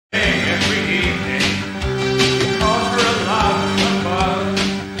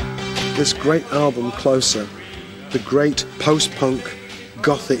this great album, Closer, the great post-punk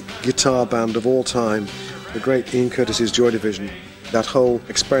gothic guitar band of all time, the great Ian Curtis's Joy Division, that whole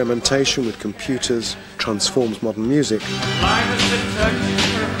experimentation with computers transforms modern music.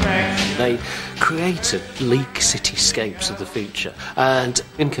 They created bleak cityscapes of the future, and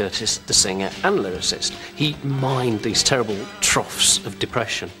Ian Curtis, the singer and lyricist, he mined these terrible troughs of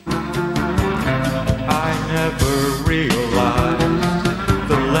depression. I never realised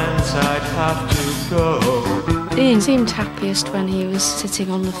the lengths I'd have to go. Ian seemed happiest when he was sitting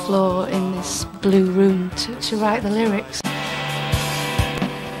on the floor in this blue room to write the lyrics.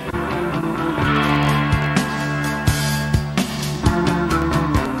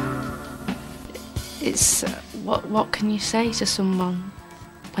 It's what can you say to someone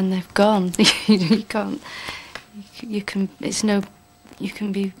when they've gone? You can't. You can. It's no. You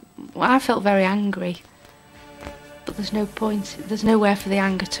can be. Well, I felt very angry, but there's no point. There's nowhere for the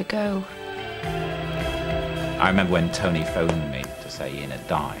anger to go. I remember when Tony phoned me to say Ian had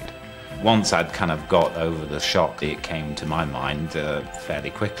died. Once I'd kind of got over the shock, it came to my mind fairly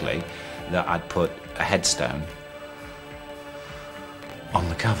quickly that I'd put a headstone on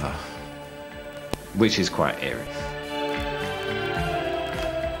the cover, which is quite eerie.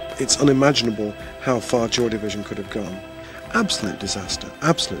 It's unimaginable how far Joy Division could have gone. Absolute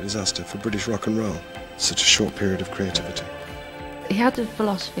disaster for British rock and roll. Such a short period of creativity. He had a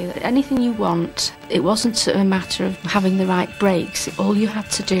philosophy that anything you want, it wasn't a matter of having the right breaks. All you had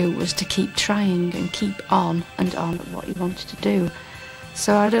to do was to keep trying and keep on and on at what you wanted to do.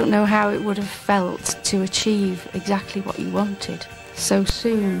 So I don't know how it would have felt to achieve exactly what you wanted so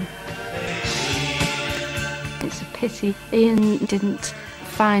soon. It's a pity Ian didn't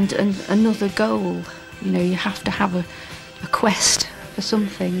find another goal. You know, you have to have a quest for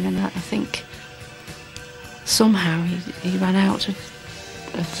something, and I think somehow he ran out of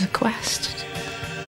the quest.